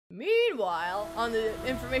Meanwhile, on the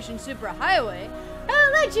information superhighway,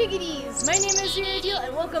 hello chickadees! My name is Sarahtiel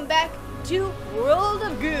and welcome back to World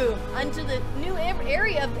of GOO, onto the new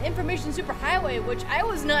area of the information superhighway, which I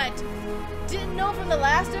didn't know from the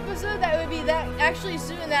last episode that it would be that actually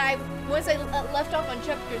soon, that once I left off on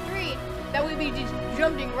chapter 3, that we'd be just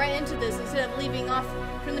jumping right into this instead of leaving off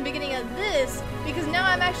from the beginning of this, because now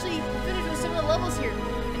I'm actually finished with some of the levels here.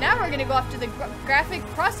 And now we're gonna go off to the graphic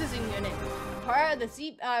processing unit. Part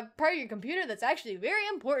of your computer that's actually very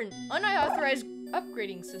important. Unauthorized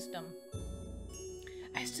upgrading system.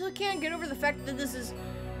 I still can't get over the fact that this is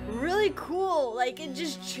really cool. Like, it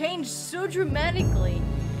just changed so dramatically.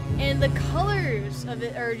 And the colors of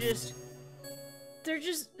it are they're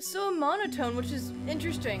just so monotone, which is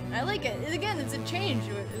interesting. I like it. And again, it's a change.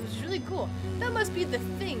 It was really cool. That must be the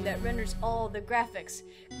thing that renders all the graphics.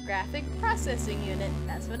 Graphic processing unit.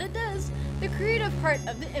 That's what it does. The creative part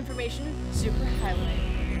of the information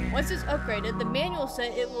superhighway. Once it's upgraded, the manual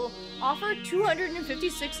said it will offer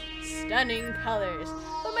 256 stunning colors.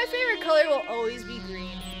 But my favorite color will always be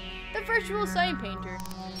green. The virtual sign painter.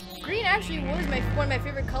 Green actually was one of my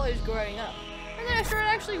favorite colors growing up. And then I started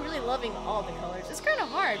actually really loving all the colors. It's kind of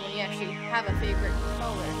hard when you actually have a favorite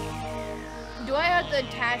color. Do I have to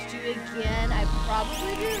attach to it again? I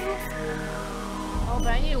probably do. Oh, but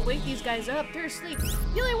I need to wake these guys up. They're asleep.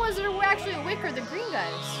 The only ones that are actually awake are the green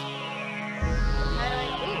guys.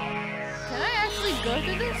 Can I actually go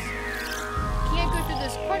through this? Can't go through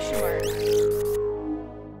this question mark.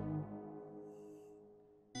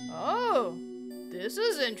 Oh, this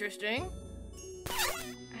is interesting.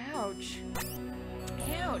 Ouch.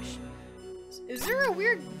 Ouch. Is there a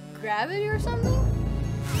weird gravity or something?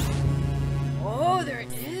 Oh, there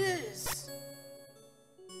it is.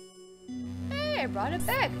 Hey, I brought it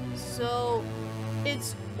back. So,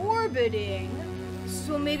 it's orbiting.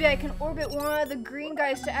 So maybe I can orbit one of the green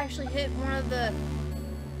guys to actually hit one of the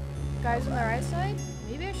guys on the right side?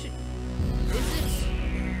 Maybe I should... Is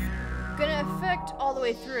it gonna affect all the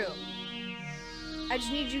way through? I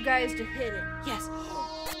just need you guys to hit it. Yes.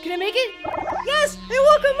 Can I make it? Yes! It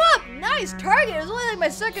woke him up! Nice target! It was only like my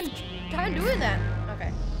second time doing that.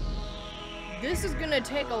 Okay. This is gonna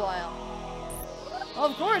take a while.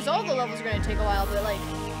 Of course, all the levels are gonna take a while, but like,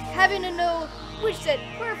 having to know which that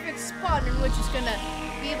perfect spot in which is gonna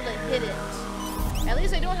be able to hit it. At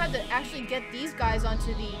least I don't have to actually get these guys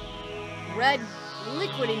onto the red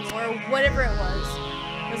liquid anymore, or whatever it was.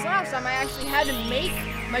 Because last time I actually had to make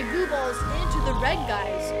my goo balls into the red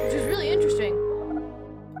guys, which is really interesting.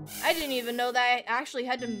 I didn't even know that I actually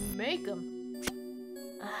had to make them.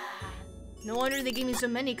 No wonder they gave me so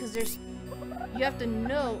many, because you have to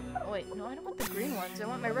know. Oh wait, no, I don't want the green ones. I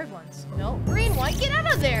want my red ones. No, green one, get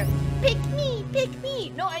out of there! Pick me, pick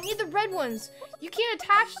me! No, I need the red ones. You can't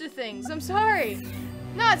attach to things. I'm sorry.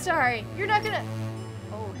 Not sorry. You're not gonna.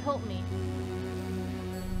 Oh, help me.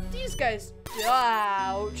 These guys.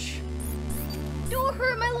 Ouch. Don't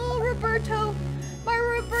hurt my little Roberto. My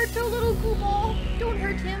Roberto little goo ball. Don't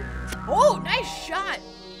hurt him. Oh, nice shot.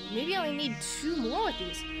 Maybe I only need 2 more with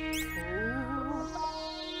these.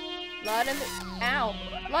 A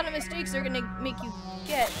lot of mistakes they're gonna make you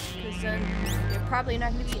get, because then you're probably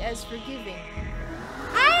not gonna be as forgiving.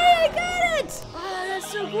 I got it! Oh,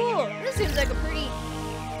 that's so cool. This seems like a pretty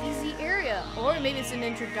easy area. Or maybe it's an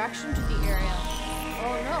introduction to the area.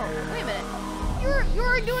 Oh no, wait a minute.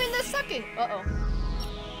 You're doing the sucking. Uh-oh.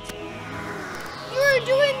 You're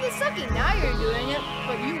doing the sucking. Now you're doing it,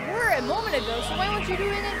 but you were a moment ago, so why weren't you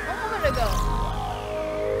doing it a moment ago?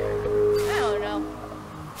 I don't know.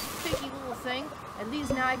 Picky little thing. At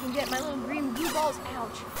least now I can get my little green goo balls,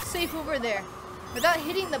 ouch, safe over there. Without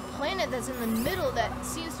hitting the planet that's in the middle that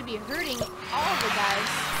seems to be hurting all the guys.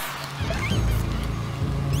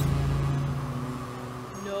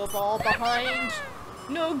 No ball behind.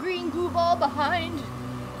 No green goo ball behind.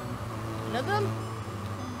 None of them?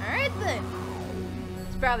 Alright then.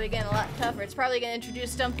 It's probably getting a lot tougher. It's probably going to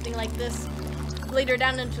introduce something like this later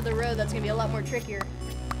down into the road that's going to be a lot more trickier.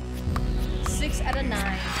 6 out of 9.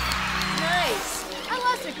 Nice. I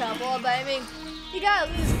lost a couple, but I mean, you got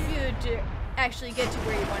at least a few to actually get to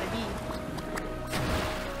where you want to be.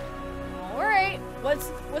 Alright,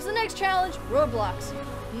 what's the next challenge? Roadblocks.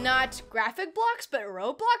 Not graphic blocks, but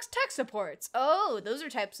roadblocks tech supports. Oh, those are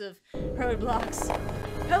types of roadblocks.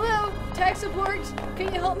 Hello, tech support.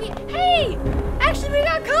 Can you help me? Hey! Actually, we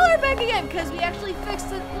got color back again, because we actually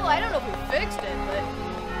fixed it. Well, I don't know if we fixed it, but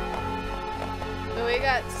we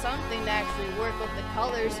got something to actually work with the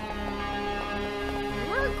colors.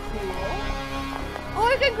 We're cool. Oh,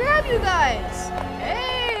 I can grab you guys.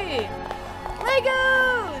 Hey!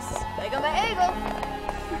 Legos! Lego my ego.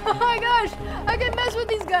 Oh my gosh, I can mess with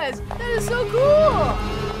these guys. That is so cool.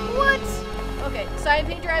 What? Okay, sign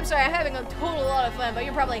painter, I'm sorry, I'm having a total lot of fun, but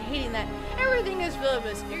you're probably hating that. Everything is filled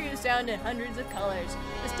with mysterious sound and hundreds of colors.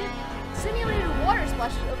 The simulated water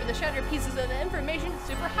splashes over the shattered pieces of the information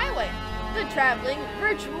superhighway. The traveling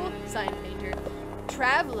virtual sign painter.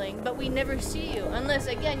 Traveling, but we never see you, unless,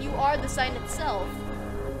 again, you are the sign itself.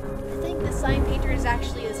 I think the sign painter is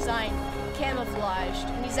actually a sign, camouflaged,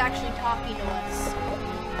 and he's actually talking to us.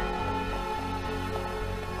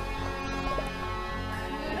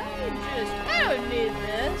 I don't need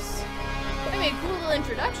this. I made a cool little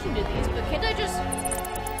introduction to these, but can't I just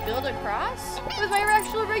build a cross? With my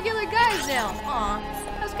actual regular guys now. Aw,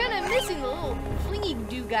 I was kind of missing the little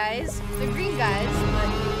flingy-doo guys, the green guys, but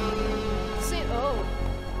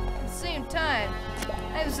at the same time,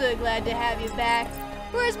 I'm so glad to have you back.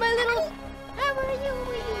 Where's my little... Ah, where are you?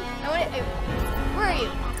 Where are you?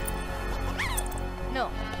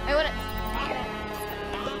 No, I want to...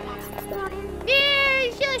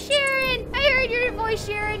 Yeah, Sharon! I heard your voice,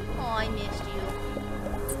 Sharon! Oh, I missed you.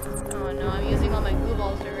 Oh no, I'm using all my glue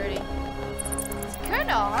balls already. It's kind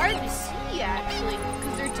of hard to see, actually,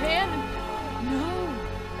 because they're tan. No.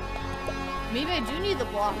 Maybe I do need the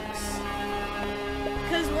blocks.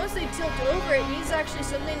 Because once they tilt over, it needs actually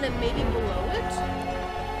something that maybe below it.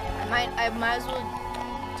 I might as well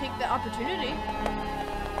take the opportunity.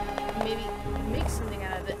 Maybe make something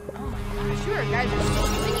out of it. Oh my gosh, you guys are so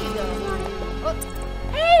flingy though. Oh.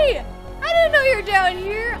 Hey! I didn't know you were down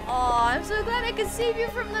here! Aw, I'm so glad I could save you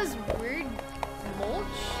from this weird mulch?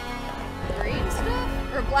 Green stuff?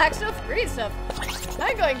 Or black stuff? Green stuff.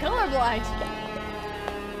 I'm going colorblind.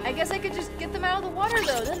 I guess I could just get them out of the water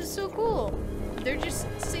though. That is so cool. They're just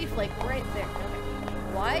safe, like, right there. Okay.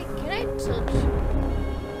 Why? Can I tilt?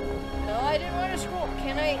 No, I didn't want to scroll.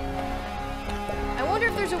 Can I wonder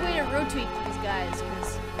if there's a way to rotate these guys,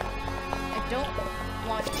 because I don't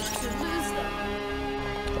want to lose them.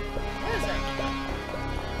 What is that?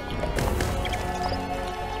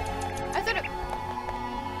 I thought it...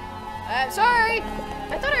 sorry!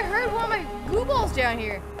 I thought I heard one of my goo balls down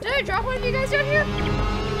here. Did I drop one of you guys down here?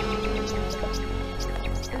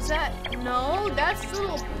 Is that... No, that's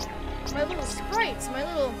my little sprites, my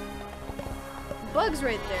little bugs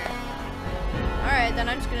right there. Alright, then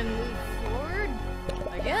I'm just gonna move forward.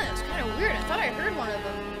 Again, it's kind of weird. I thought I heard one of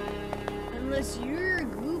them. Unless you're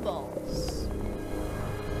glue balls.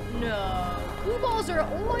 No. Glue balls are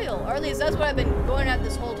oil. Or at least that's what I've been going at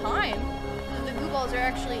this whole time. The glue balls are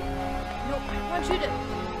actually... No,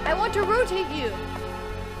 I want to rotate you.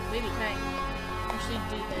 Maybe, can I actually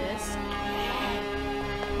do this?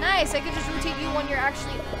 Nice, I could just rotate you when you're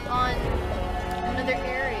actually on another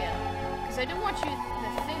area. Because I don't want the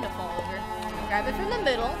thing to fall over. Grab it from the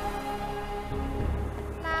middle.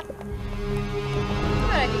 Plop.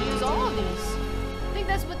 But I can use all of these. I think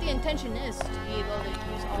that's what the intention is, to be able to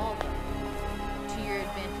use all of them to your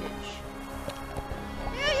advantage.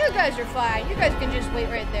 Yeah, you guys are fine. You guys can just wait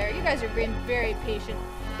right there. You guys are being very patient.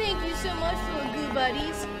 Thank you so much, little goo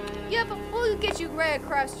buddies. Yep, we'll get you right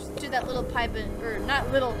across to that little pipe,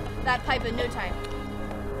 that pipe in no time.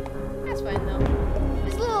 That's fine though.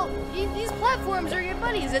 These platforms are your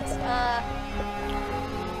buddies. It's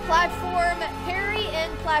Platform Harry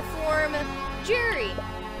and Platform Jerry.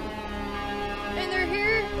 And they're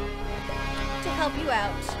here to help you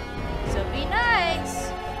out. So be nice.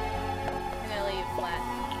 I'm gonna lay you flat.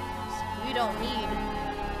 We don't need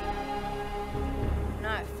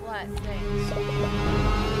not flat things.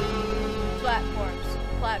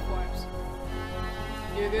 Platforms.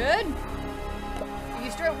 You good? If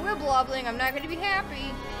you start wibbling, I'm not gonna be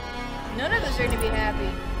happy. None of us are gonna be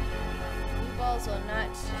happy. Blue balls will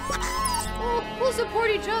not. We'll support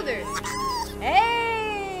each other.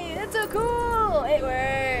 Hey, that's so cool. It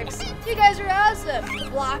works. You guys are awesome.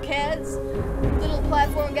 Blockheads, little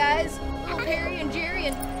platform guys, little Perry and Jerry,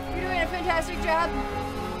 and you're doing a fantastic job.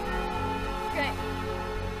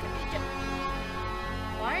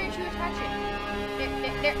 Why aren't you attaching?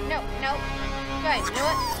 There, no. Guys, you know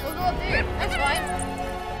what? We'll go up there. That's fine.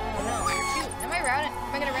 Oh no, shoot. Am I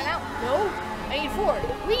gonna run out? No. I need 4.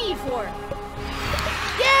 We need 4.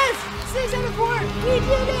 Yes! 6 out of 4.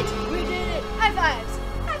 We did it. High fives.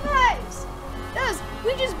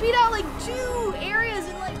 We just beat out like 2 areas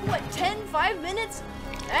in like, what, 5 minutes?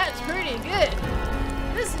 That's pretty good.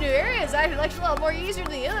 This new area is actually a lot more easier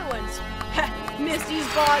than the other ones. Misty and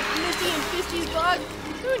Fisty's bog.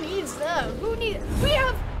 Who needs them? We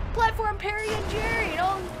have Platform Perry and Jerry and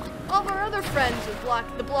all of our other friends with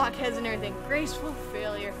the blockheads and everything. Graceful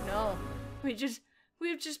failure. No. We've just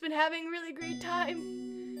been having a really great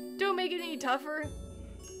time. Don't make it any tougher.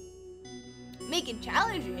 Make it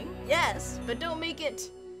challenging, yes, but don't make it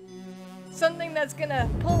something that's gonna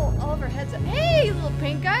pull all of our heads up. Hey, you little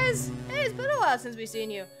pink guys! Hey, it's been a while since we've seen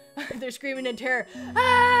you. They're screaming in terror.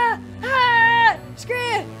 Ah! Ah!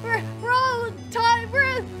 Scream! We're all tied.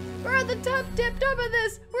 We're at the top of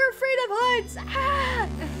this. We're afraid of heights. Ah!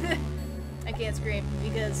 I can't scream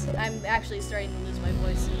because I'm actually starting to lose my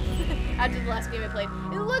voice after the last game I played.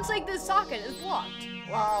 It looks like this socket is blocked.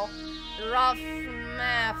 Wow. Rough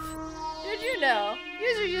math. Did you know?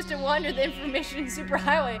 Users used to wander the information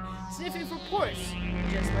superhighway sniffing for ports,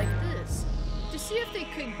 just like this, to see if they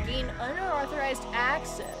could gain unauthorized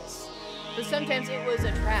access. But sometimes it was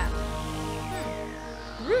a trap.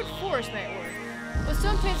 Brute force might work, but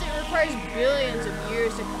sometimes it requires billions of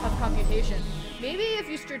years of computation. Maybe if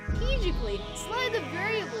you strategically slide the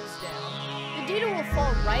variables down, the data will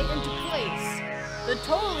fall right into place. The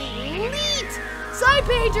totally elite side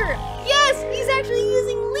pager! Yes, he's actually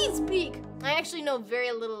using elite speak! I actually know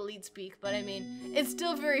very little elite speak, but I mean, it's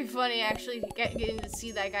still very funny actually getting to see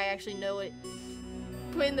that guy actually know it.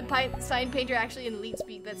 Putting the sign pager actually in elite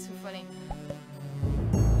speak, that's so funny.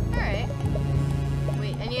 Alright.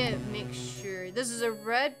 Wait, I need to make sure. This is a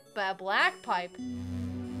red, black pipe.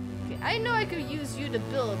 Okay, I know I could use you to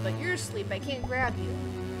build, but you're asleep. I can't grab you.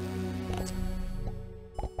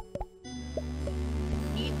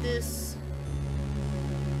 Need this.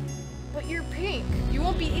 But you're pink. You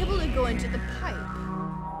won't be able to go into the pipe.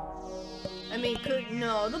 I mean,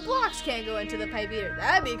 no, the blocks can't go into the pipe either.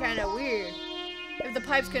 That'd be kind of weird. If the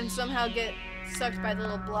pipes can somehow get sucked by the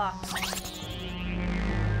little blocks.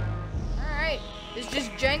 Alright, it's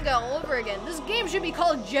just Jenga all over again. This game should be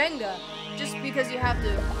called Jenga, just because you have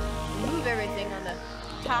to move everything on the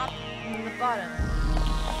top and the bottom.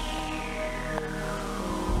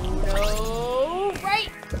 No,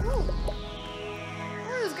 right! Ooh.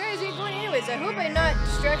 Those guys ain't going anyways. I hope I'm not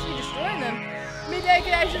actually destroying them. Maybe I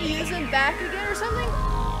could actually use them back again or something?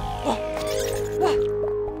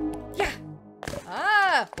 Yeah!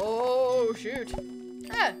 Ah! Oh, shoot.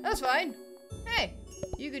 Ah, that's fine. Hey,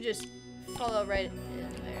 you could just follow right in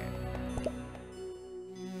there.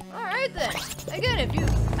 Alright then. Again, if you...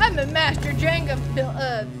 I'm a Master Jenga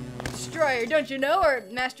Destroyer, don't you know? Or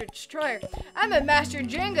Master Destroyer. I'm a Master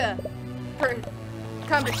Jenga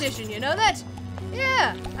competition, you know that?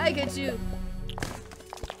 Yeah, I get to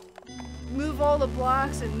move all the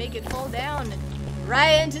blocks and make it fall down and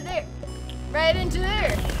right into there. Right into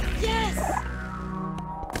there. Yes!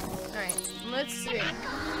 Alright, let's see.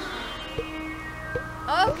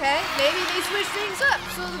 Okay, maybe they switch things up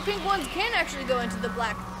so the pink ones can actually go into the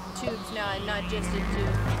black tubes now and not just into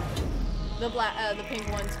the pink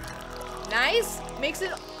ones. Nice. Makes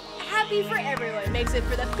it happy for everyone. Makes it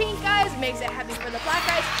for the pink guys, makes it happy for the black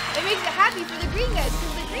guys, it makes it happy for the green guys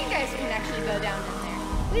because the green guys can actually go down in there.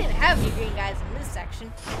 We didn't have any green guys in this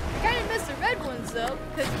section. I kind of miss the red ones though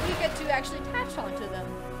because we get to actually attach onto them.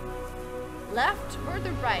 Left or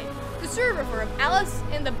the right? The server firm, Alice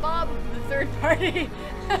and the Bob, the third party.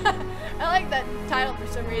 I like that title for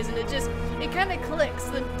some reason. It kind of clicks,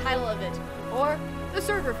 the title of it. Or the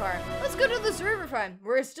server farm. Let's go to the server farm.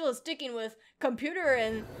 We're still sticking with computer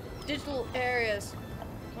and digital areas.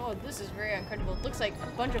 Oh, this is very uncomfortable. It looks like a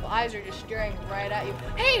bunch of eyes are just staring right at you.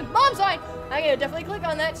 Hey, mom sign! I'm gonna definitely click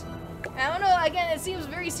on that. I don't know, again, it seems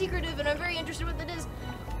very secretive and I'm very interested in what it is.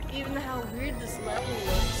 Even how weird this level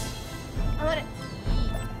looks. I want it.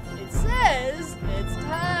 It says it's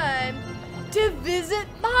time to visit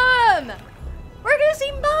Mom. We're gonna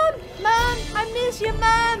see Mom. Mom, I miss you,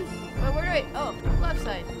 Mom. Well, where do I? Oh, left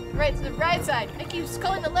side. Right, the right side. I keep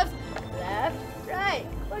calling the left. Left, right.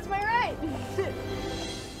 What's my right?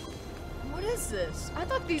 What is this? I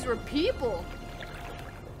thought these were people.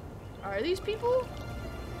 Are these people?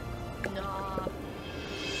 Nah.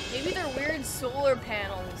 Maybe they're weird solar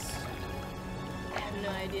panels. I have no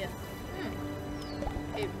idea.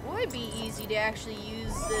 It would be easy to actually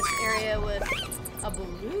use this area with a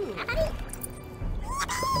balloon.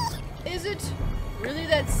 Is it really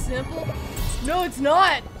that simple? No, it's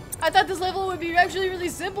not. I thought this level would be actually really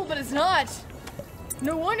simple, but it's not.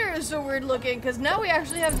 No wonder it was so weird looking, because now we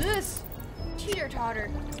actually have this.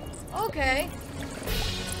 Teeter-totter. Okay.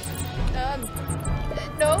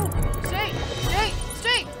 No. Stay.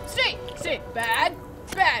 Bad.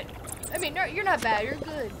 I mean, no, you're not bad. You're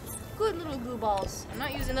good. Good little glue balls. I'm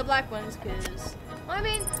not using the black ones because, well, I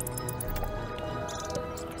mean,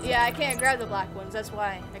 yeah, I can't grab the black ones. That's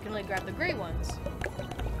why I can only grab the gray ones.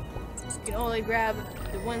 You can only grab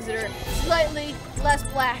the ones that are slightly less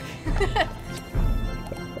black.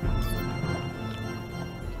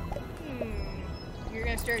 You're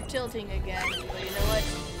gonna start tilting again. But you know what?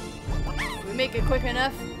 We make it quick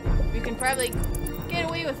enough. we can probably get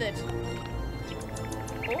away with it.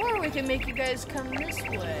 Or we can make you guys come this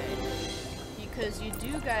way. Because you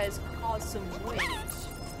do guys cause some weight.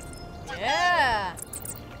 Yeah!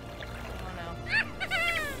 Oh no.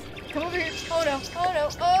 Come over here. Oh no. Oh no.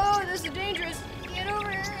 Oh, this is dangerous. Get over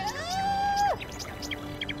here.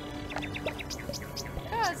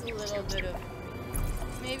 Ah! That's a little bit of...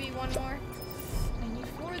 Maybe one more. I need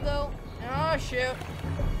 4 though. Oh shoot.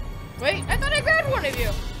 Wait, I thought I grabbed one of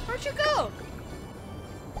you. Where'd you go?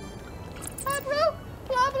 Pablo?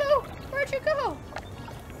 Pablo? Where'd you go?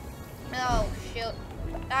 Oh shoot.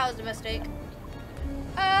 That was a mistake.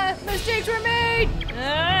 Mistakes were made!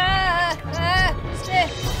 Stay.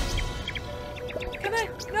 Come on.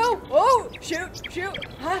 No. Oh, shoot.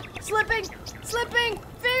 Slipping.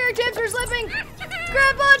 Fingertips are slipping.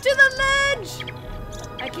 Grab onto the ledge.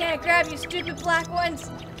 I can't grab you stupid black ones.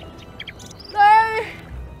 No.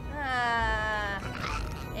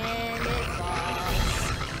 And it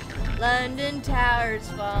falls. London Tower's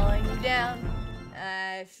falling down.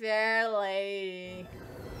 Fair lady.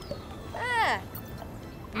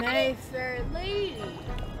 My fair lady.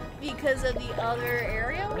 Because of the other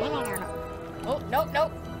area? Oh, nope.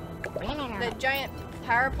 The giant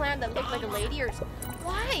power plant that looked like a lady or...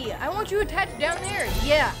 Why? I want you attached down there.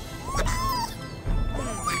 Yeah.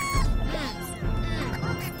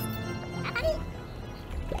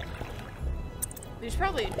 There's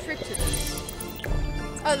probably a trick to this.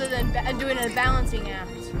 Other than doing a balancing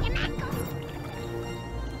act.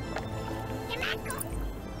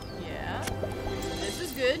 Yeah. This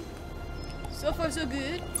is good. So far, so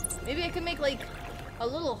good. Maybe I could make, like, a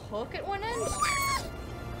little hook at one end?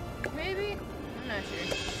 Maybe? I'm not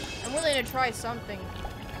sure. I'm willing to try something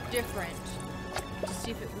different to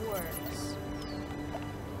see if it works.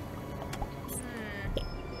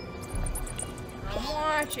 I'm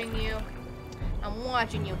watching you. I'm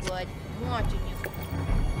watching you, bud. I'm watching you.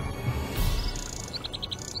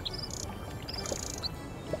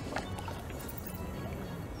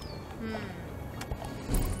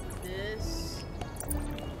 This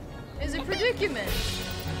is a predicament.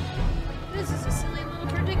 This is a silly little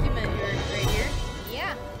predicament right here.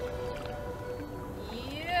 Yeah.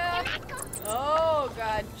 Oh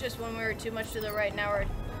god, just when we were too much to the right, now we're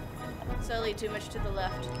slightly too much to the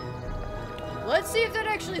left. Let's see if that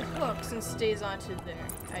actually hooks and stays onto there.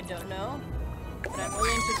 I don't know, but I'm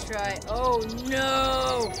willing to try. Oh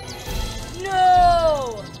no!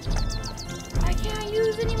 No! I can't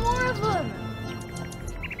use any more of them.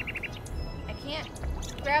 I can't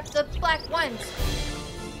grab the black ones.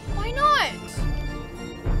 Why not?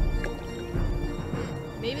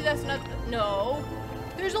 Maybe that's not the... No.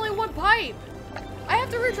 There's only one pipe. I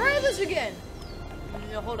have to retry this again.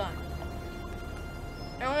 No, hold on.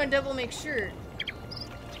 I want to double make sure.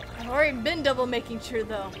 I've already been double making sure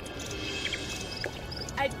though.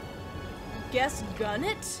 I guess gun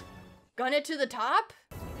it? Gun it to the top?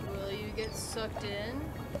 Will you get sucked in?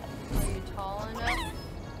 Are you tall enough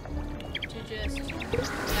to just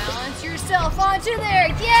balance yourself onto there?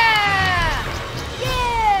 Yeah!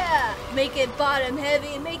 Yeah! Make it bottom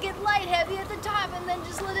heavy and make it light heavy at the top and then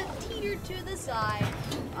just let it teeter to the side.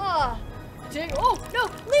 Oh, no!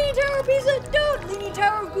 Leaning tower pizza! Don't! Leaning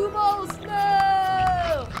tower goo balls!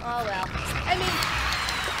 No! Oh well. I mean,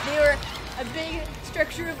 they were a big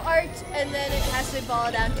structure of art and then it has to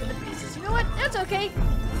fall down to the pieces. You know what? That's okay.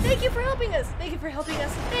 Thank you for helping us. Thank you for helping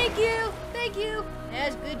us. Thank you! Thank you!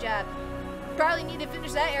 Yes, good job. Probably need to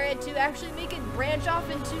finish that area to actually make it branch off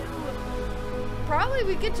into... Probably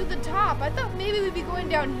we get to the top. I thought maybe we'd be going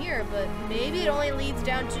down here, but maybe it only leads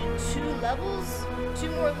down to 2 levels, 2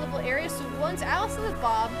 more level areas. So one's Alice with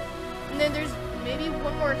Bob, and then there's maybe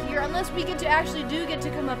one more here, unless we get to actually get to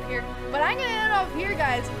come up here. But I'm gonna end off here,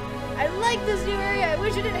 guys. I like this new area. I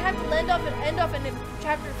wish it didn't have to end off in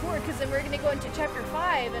chapter 4, because then we're gonna go into chapter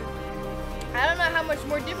 5, and I don't know how much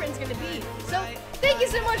more different it's gonna be. So thank you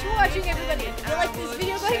so much for watching, everybody. If you like this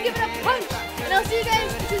video, go ahead and give